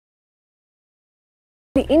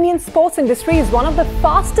The Indian sports industry is one of the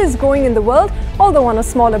fastest growing in the world, although on a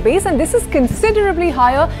smaller base, and this is considerably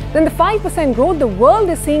higher than the 5% growth the world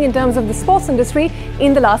is seeing in terms of the sports industry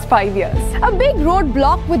in the last 5 years. A big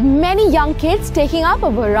roadblock with many young kids taking up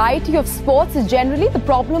a variety of sports is generally the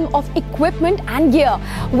problem of equipment and gear.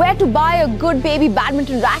 Where to buy a good baby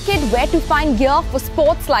badminton racket, where to find gear for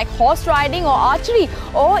sports like horse riding or archery,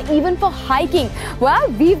 or even for hiking.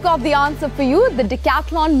 Well, we've got the answer for you, the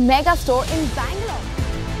Decathlon mega store in Bangalore.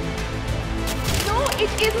 No, it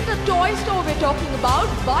isn't a toy store we're talking about,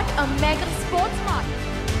 but a mega sports mart.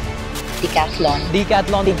 Decathlon.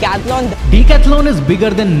 Decathlon is bigger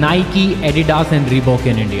than Nike, Adidas and Reebok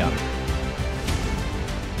in India.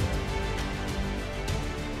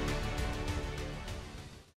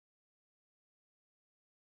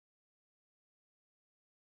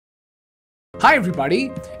 Hi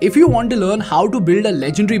everybody, if you want to learn how to build a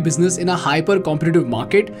legendary business in a hyper-competitive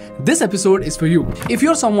market, this episode is for you. If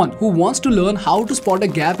you're someone who wants to learn how to spot a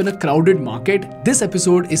gap in a crowded market, this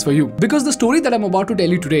episode is for you. Because the story that I'm about to tell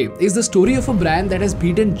you today is the story of a brand that has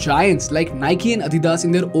beaten giants like Nike and Adidas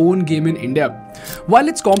in their own game in India. While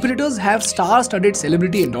its competitors have star-studded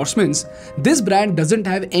celebrity endorsements, this brand doesn't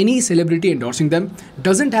have any celebrity endorsing them,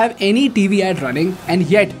 doesn't have any TV ad running, and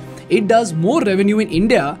yet it does more revenue in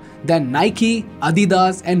India than Nike,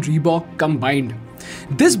 Adidas and Reebok combined.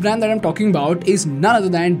 This brand that I'm talking about is none other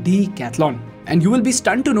than Decathlon. And you will be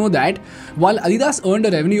stunned to know that while Adidas earned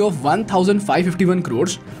a revenue of 1,551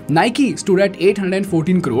 crores, Nike stood at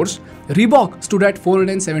 814 crores, Reebok stood at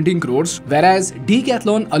 417 crores, whereas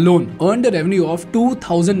Decathlon alone earned a revenue of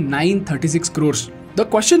 2,936 crores. The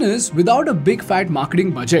question is, without a big fat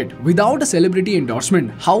marketing budget, without a celebrity endorsement,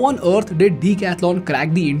 how on earth did Decathlon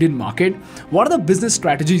crack the Indian market? What are the business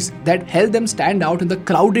strategies that help them stand out in the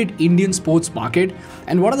crowded Indian sports market?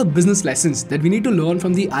 And what are the business lessons that we need to learn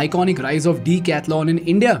from the iconic rise of Decathlon in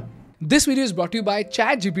India? This video is brought to you by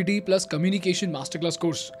Chat GPT plus Communication Masterclass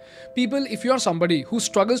course. People, if you are somebody who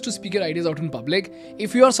struggles to speak your ideas out in public,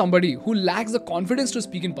 if you are somebody who lacks the confidence to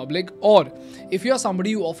speak in public, or if you are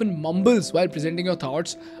somebody who often mumbles while presenting your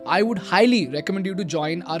thoughts, I would highly recommend you to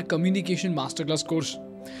join our Communication Masterclass course.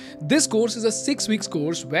 This course is a 6 weeks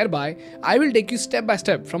course whereby I will take you step by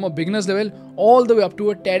step from a beginner's level all the way up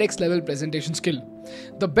to a TEDx level presentation skill.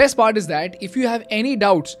 The best part is that if you have any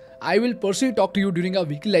doubts, I will personally talk to you during our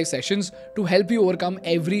weekly live sessions to help you overcome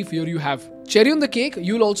every fear you have. Cherry on the cake,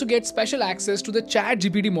 you will also get special access to the Chat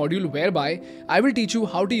GPT module whereby I will teach you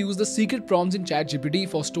how to use the secret prompts in Chat GPT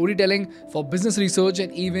for storytelling, for business research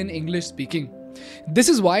and even English speaking. This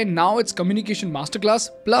is why now it's Communication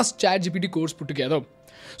Masterclass plus Chat GPT course put together.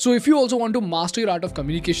 So if you also want to master your art of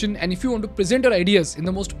communication and if you want to present your ideas in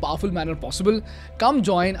the most powerful manner possible, come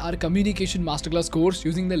join our Communication Masterclass course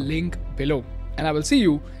using the link below. And I will see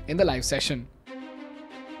you in the live session.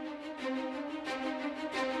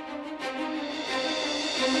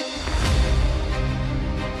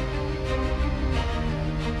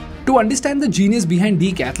 To understand the genius behind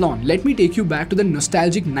Decathlon, let me take you back to the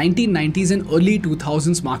nostalgic 1990s and early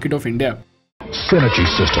 2000s market of India. Synergy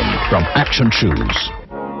system from Action Shoes.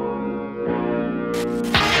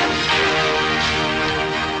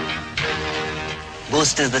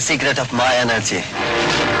 Boost is the secret of my energy.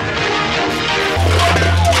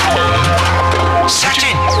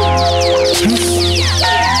 Sachin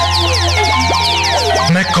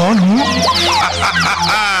मैं कौन हूँ?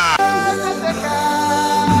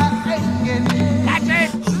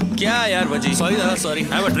 क्या यार बजी? Sorry.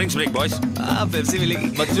 Have a drinks break, boys. Pepsi मिलेगी.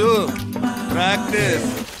 बच्चू, practice.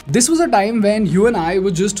 This was a time when you and I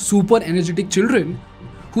were just super energetic children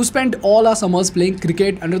who spent all our summers playing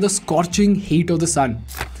cricket under the scorching heat of the sun.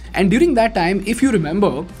 And during that time, if you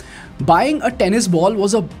remember, buying a tennis ball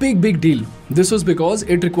was a big deal. This was because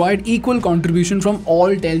it required equal contribution from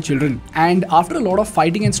all 10 children. And after a lot of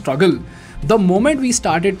fighting and struggle, the moment we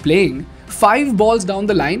started playing, 5 balls down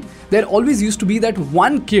the line, there always used to be that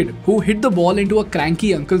one kid who hit the ball into a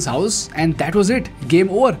cranky uncle's house, and that was it, game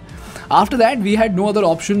over. After that, we had no other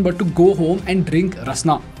option but to go home and drink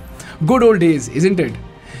rasna. Good old days, isn't it?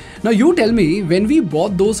 Now you tell me, when we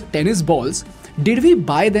bought those tennis balls, did we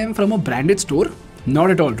buy them from a branded store?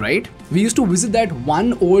 Not at all, right? We used to visit that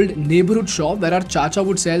one old neighborhood shop where our chacha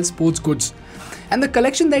would sell sports goods. And the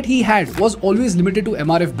collection that he had was always limited to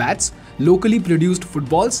MRF bats, locally produced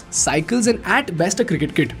footballs, cycles and at best a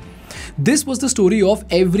cricket kit. This was the story of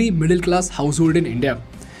every middle class household in India.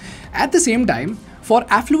 At the same time, for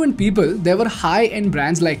affluent people, there were high-end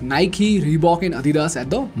brands like Nike, Reebok and Adidas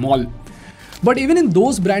at the mall. But even in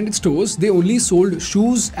those branded stores, they only sold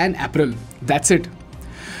shoes and apparel. That's it.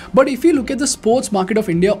 But if you look at the sports market of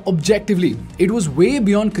India objectively, it was way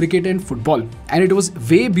beyond cricket and football, and it was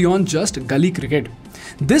way beyond just gully cricket.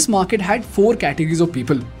 This market had 4 categories of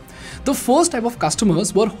people. The first type of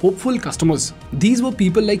customers were hopeful customers. These were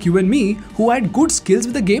people like you and me who had good skills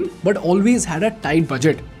with the game but always had a tight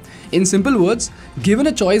budget. In simple words, given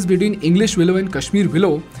a choice between English willow and Kashmir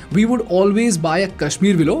willow, we would always buy a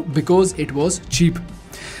Kashmir willow because it was cheap.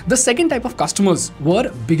 The second type of customers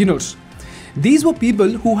were beginners. These were people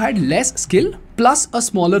who had less skill plus a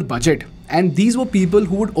smaller budget, and these were people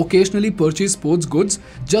who would occasionally purchase sports goods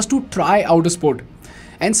just to try out a sport.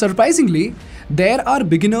 And surprisingly, there are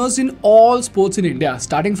beginners in all sports in India,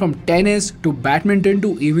 starting from tennis to badminton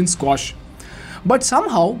to even squash. But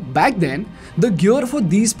somehow, back then, the gear for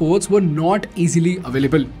these sports were not easily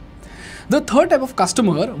available. The third type of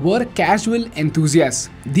customer were casual enthusiasts.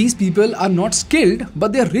 These people are not skilled,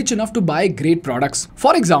 but they are rich enough to buy great products.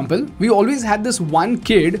 For example, we always had this one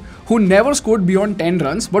kid who never scored beyond 10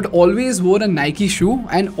 runs, but always wore a Nike shoe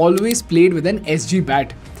and always played with an SG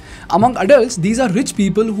bat. Among adults, these are rich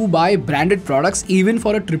people who buy branded products even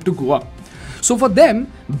for a trip to Goa. So for them,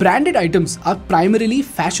 branded items are primarily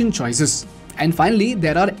fashion choices. And finally,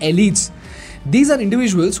 there are elites. These are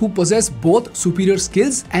individuals who possess both superior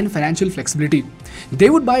skills and financial flexibility.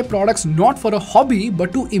 They would buy products not for a hobby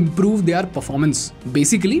but to improve their performance.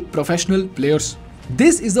 Basically, professional players.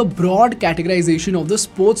 This is a broad categorization of the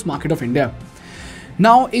sports market of India.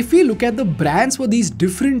 Now, if we look at the brands for these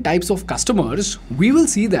different types of customers, we will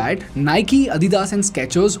see that Nike, Adidas and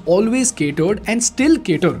Skechers always catered and still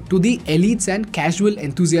cater to the elites and casual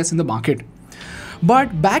enthusiasts in the market.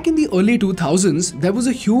 But back in the early 2000s, there was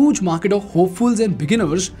a huge market of hopefuls and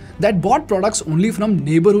beginners that bought products only from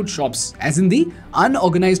neighborhood shops, as in the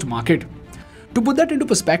unorganized market. To put that into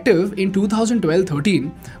perspective, in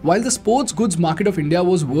 2012-13, while the sports goods market of India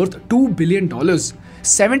was worth $2 billion,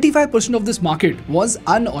 75% of this market was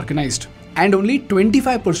unorganized and only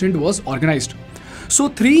 25% was organized. So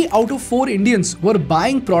 3 out of 4 Indians were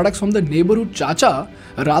buying products from the neighborhood chacha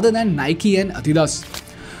rather than Nike and Adidas.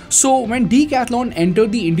 So when Decathlon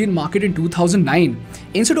entered the Indian market in 2009,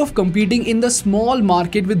 instead of competing in the small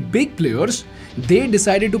market with big players, they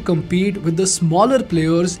decided to compete with the smaller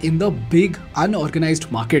players in the big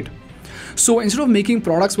unorganized market. So instead of making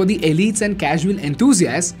products for the elites and casual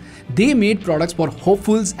enthusiasts, they made products for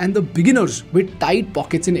hopefuls and the beginners with tight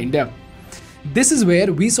pockets in India. This is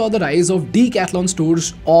where we saw the rise of Decathlon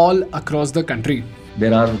stores all across the country.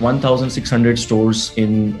 There are 1,600 stores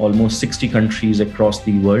in almost 60 countries across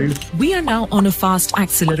the world. We are now on a fast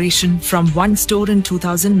acceleration from 1 store in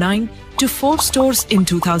 2009 to 4 stores in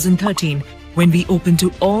 2013, when we opened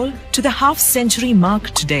to all to the half-century mark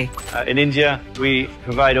today. In India, we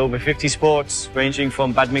provide over 50 sports, ranging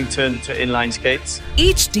from badminton to inline skates.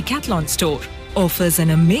 Each Decathlon store offers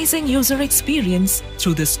an amazing user experience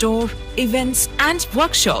through the store, events and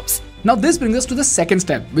workshops. Now this brings us to the second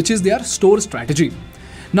step, which is their store strategy.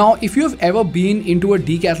 Now, if you have ever been into a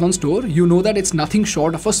Decathlon store, you know that it's nothing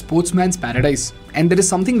short of a sportsman's paradise. And there is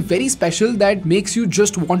something very special that makes you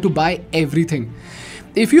just want to buy everything.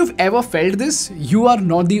 If you've ever felt this, you are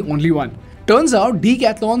not the only one. Turns out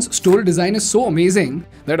Decathlon's store design is so amazing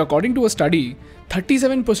that according to a study,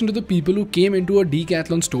 37% of the people who came into a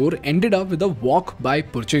Decathlon store ended up with a walk-by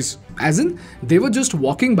purchase. As in, they were just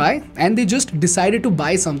walking by and they just decided to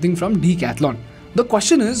buy something from Decathlon. The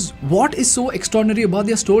question is, what is so extraordinary about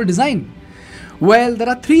their store design? Well, there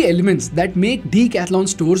are 3 elements that make Decathlon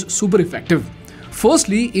stores super effective.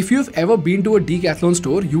 Firstly, if you've ever been to a Decathlon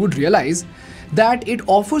store, you would realize that it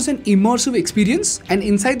offers an immersive experience, and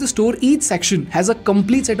inside the store each section has a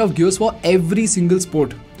complete set of gears for every single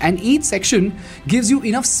sport, and each section gives you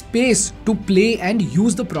enough space to play and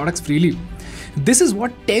use the products freely. This is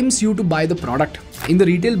what tempts you to buy the product. In the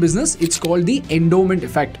retail business, it's called the endowment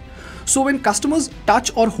effect. So when customers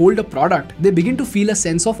touch or hold a product, they begin to feel a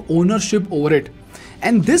sense of ownership over it.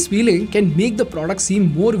 And this feeling can make the product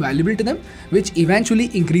seem more valuable to them, which eventually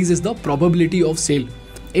increases the probability of sale.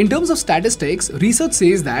 In terms of statistics, research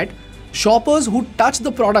says that shoppers who touch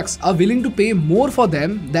the products are willing to pay more for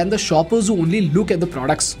them than the shoppers who only look at the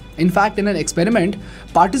products. In fact, in an experiment,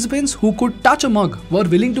 participants who could touch a mug were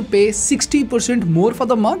willing to pay 60% more for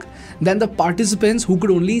the mug than the participants who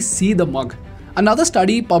could only see the mug. Another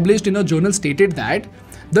study published in a journal stated that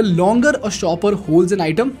the longer a shopper holds an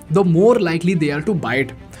item, the more likely they are to buy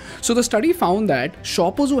it. So the study found that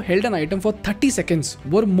shoppers who held an item for 30 seconds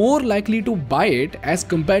were more likely to buy it as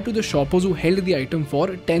compared to the shoppers who held the item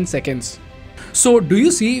for 10 seconds. So do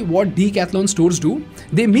you see what Decathlon stores do?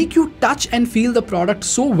 They make you touch and feel the product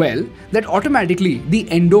so well that automatically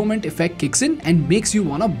the endowment effect kicks in and makes you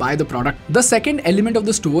wanna buy the product. The second element of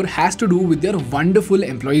the store has to do with their wonderful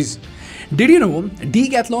employees. Did you know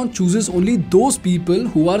Decathlon chooses only those people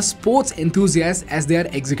who are sports enthusiasts as their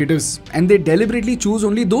executives, and they deliberately choose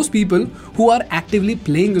only those people who are actively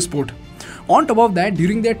playing the sport. On top of that,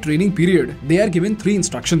 during their training period, they are given 3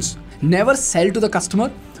 instructions. Never sell to the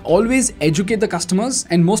customer, always educate the customers,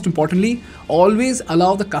 and most importantly, always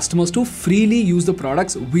allow the customers to freely use the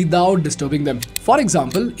products without disturbing them. For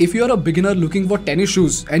example, if you are a beginner looking for tennis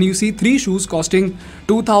shoes and you see 3 shoes costing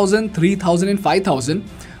 2,000, 3,000 and 5,000,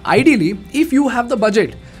 ideally, if you have the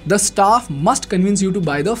budget, the staff must convince you to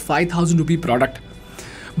buy the 5,000 rupee product.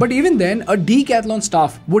 But even then, a Decathlon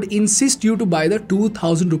staff would insist you to buy the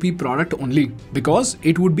 2,000 rupee product only because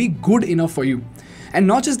it would be good enough for you. And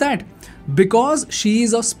not just that, because she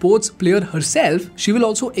is a sports player herself, she will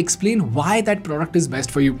also explain why that product is best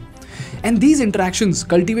for you. And these interactions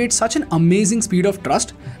cultivate such an amazing speed of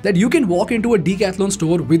trust that you can walk into a Decathlon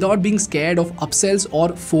store without being scared of upsells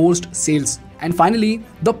or forced sales. And finally,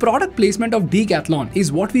 the product placement of Decathlon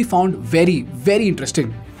is what we found very, very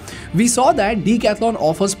interesting. We saw that Decathlon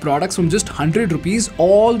offers products from just 100 rupees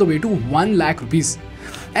all the way to 1 lakh rupees.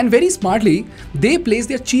 And very smartly, they place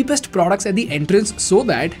their cheapest products at the entrance so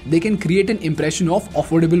that they can create an impression of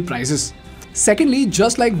affordable prices. Secondly,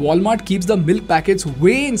 just like Walmart keeps the milk packets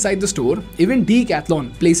way inside the store, even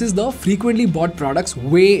Decathlon places the frequently bought products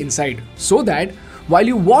way inside so that while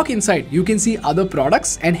you walk inside, you can see other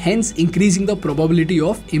products and hence increasing the probability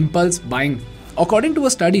of impulse buying. According to a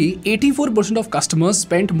study, 84% of customers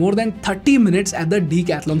spent more than 30 minutes at the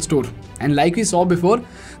Decathlon store. And like we saw before,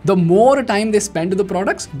 the more time they spend with the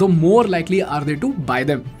products, the more likely are they to buy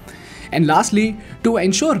them. And lastly, to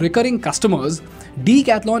ensure recurring customers,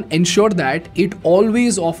 Decathlon ensured that it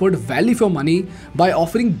always offered value for money by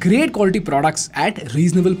offering great quality products at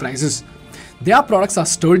reasonable prices. Their products are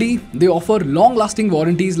sturdy, they offer long-lasting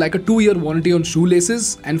warranties like a 2-year warranty on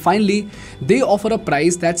shoelaces, and finally, they offer a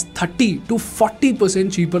price that's 30 to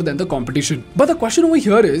 40% cheaper than the competition. But the question over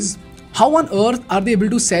here is, how on earth are they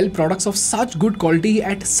able to sell products of such good quality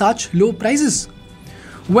at such low prices?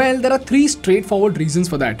 Well, there are 3 straightforward reasons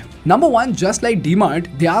for that. Number 1, just like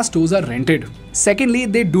DMart, their stores are rented. Secondly,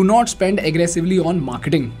 they do not spend aggressively on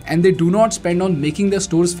marketing and they do not spend on making their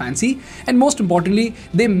stores fancy, and most importantly,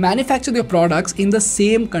 they manufacture their products in the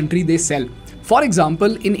same country they sell. For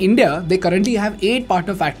example, in India, they currently have 8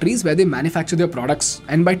 partner factories where they manufacture their products,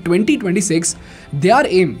 and by 2026, their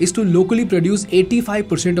aim is to locally produce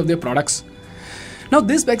 85% of their products. Now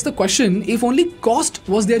this begs the question, if only cost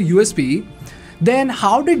was their USP, then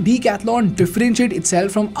how did Decathlon differentiate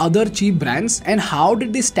itself from other cheap brands, and how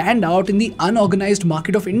did they stand out in the unorganized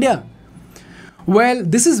market of India? Well,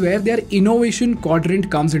 this is where their innovation quadrant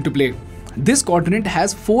comes into play. This quadrant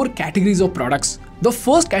has 4 categories of products. The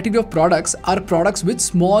first category of products are products with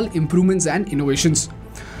small improvements and innovations.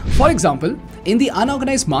 For example, in the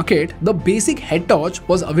unorganized market, the basic head torch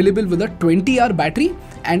was available with a 20-hour battery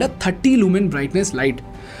and a 30 lumen brightness light.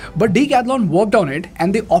 But Decathlon worked on it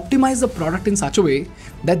and they optimized the product in such a way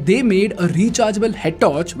that they made a rechargeable head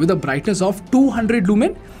torch with a brightness of 200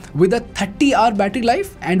 lumen with a 30-hour battery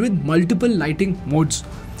life and with multiple lighting modes.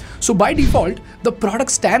 So by default, the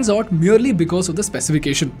product stands out merely because of the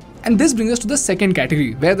specification. And this brings us to the second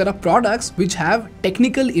category, where there are products which have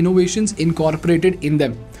technical innovations incorporated in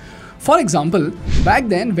them. For example, back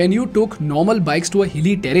then when you took normal bikes to a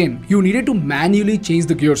hilly terrain, you needed to manually change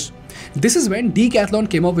the gears. This is when Decathlon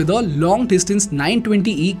came up with a long-distance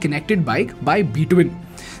 920E connected bike by B-Twin.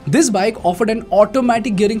 This bike offered an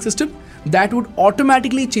automatic gearing system that would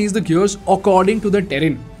automatically change the gears according to the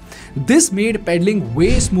terrain. This made pedaling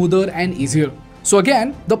way smoother and easier. So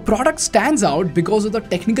again, the product stands out because of the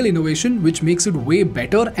technical innovation which makes it way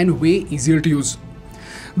better and way easier to use.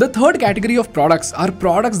 The third category of products are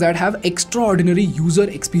products that have extraordinary user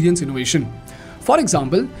experience innovation. For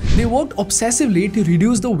example, they worked obsessively to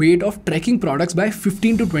reduce the weight of trekking products by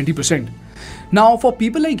 15 to 20%. Now, for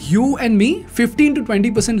people like you and me, 15 to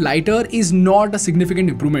 20% lighter is not a significant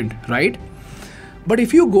improvement, right? But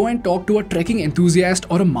if you go and talk to a trekking enthusiast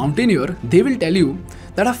or a mountaineer, they will tell you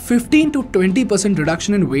that a 15 to 20%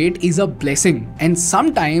 reduction in weight is a blessing, and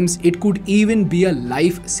sometimes it could even be a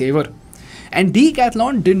lifesaver. And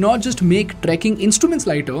Decathlon did not just make trekking instruments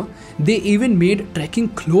lighter, they even made trekking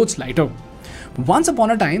clothes lighter. Once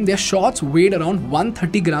upon a time, their shorts weighed around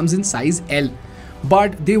 130 grams in size L,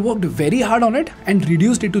 but they worked very hard on it and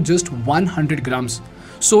reduced it to just 100 grams.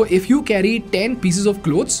 So if you carry 10 pieces of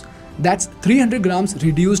clothes, that's 300 grams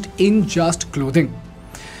reduced in just clothing.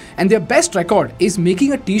 And their best record is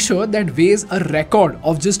making a t-shirt that weighs a record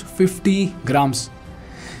of just 50 grams.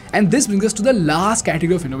 And this brings us to the last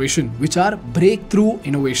category of innovation, which are breakthrough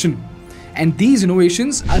innovation. And these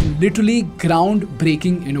innovations are literally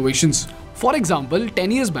groundbreaking innovations. For example,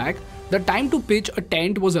 10 years back, the time to pitch a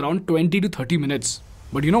tent was around 20 to 30 minutes.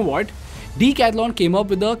 But you know what? Decathlon came up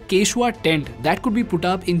with a Quechua tent that could be put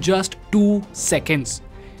up in just 2 seconds.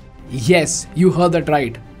 Yes, you heard that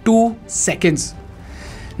right. 2 seconds.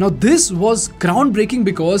 Now this was groundbreaking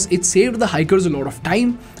because it saved the hikers a lot of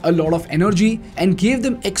time, a lot of energy, and gave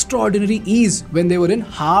them extraordinary ease when they were in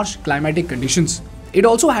harsh climatic conditions. It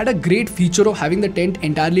also had a great feature of having the tent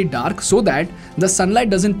entirely dark so that the sunlight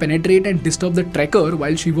doesn't penetrate and disturb the trekker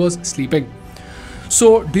while she was sleeping.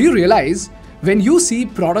 So do you realize, when you see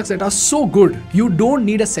products that are so good, you don't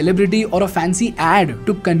need a celebrity or a fancy ad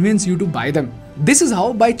to convince you to buy them. This is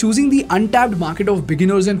how, by choosing the untapped market of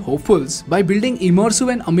beginners and hopefuls, by building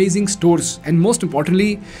immersive and amazing stores, and most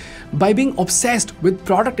importantly, by being obsessed with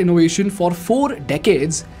product innovation for 4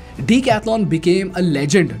 decades, Decathlon became a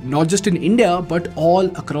legend, not just in India, but all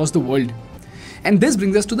across the world. And this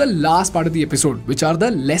brings us to the last part of the episode, which are the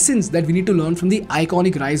lessons that we need to learn from the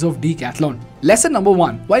iconic rise of Decathlon. Lesson number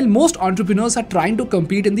 1. While most entrepreneurs are trying to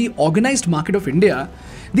compete in the organized market of India,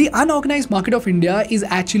 the unorganized market of India is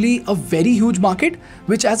actually a very huge market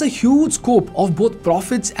which has a huge scope of both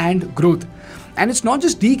profits and growth. And it's not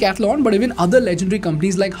just Decathlon, but even other legendary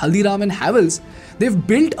companies like Haldiram and Havells. They've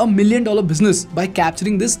built a $1 million business by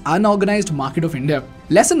capturing this unorganized market of India.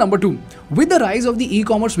 Lesson number 2. With the rise of the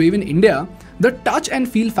e-commerce wave in India, the touch and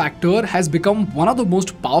feel factor has become one of the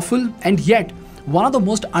most powerful and yet one of the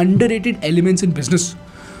most underrated elements in business.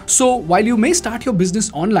 So while you may start your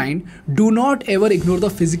business online, do not ever ignore the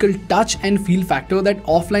physical touch and feel factor that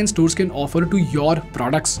offline stores can offer to your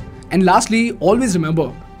products. And lastly, always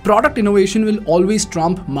remember, product innovation will always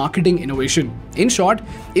trump marketing innovation. In short,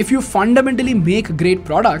 if you fundamentally make great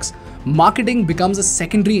products, marketing becomes a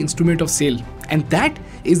secondary instrument of sale. And that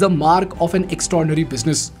is the mark of an extraordinary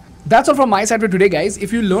business. That's all from my side for today, guys.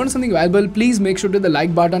 If you learned something valuable, please make sure to hit the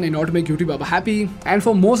like button in order to make YouTube Baba happy. And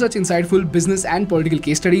for more such insightful business and political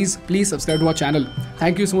case studies, please subscribe to our channel.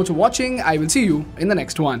 Thank you so much for watching. I will see you in the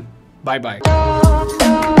next one. Bye bye.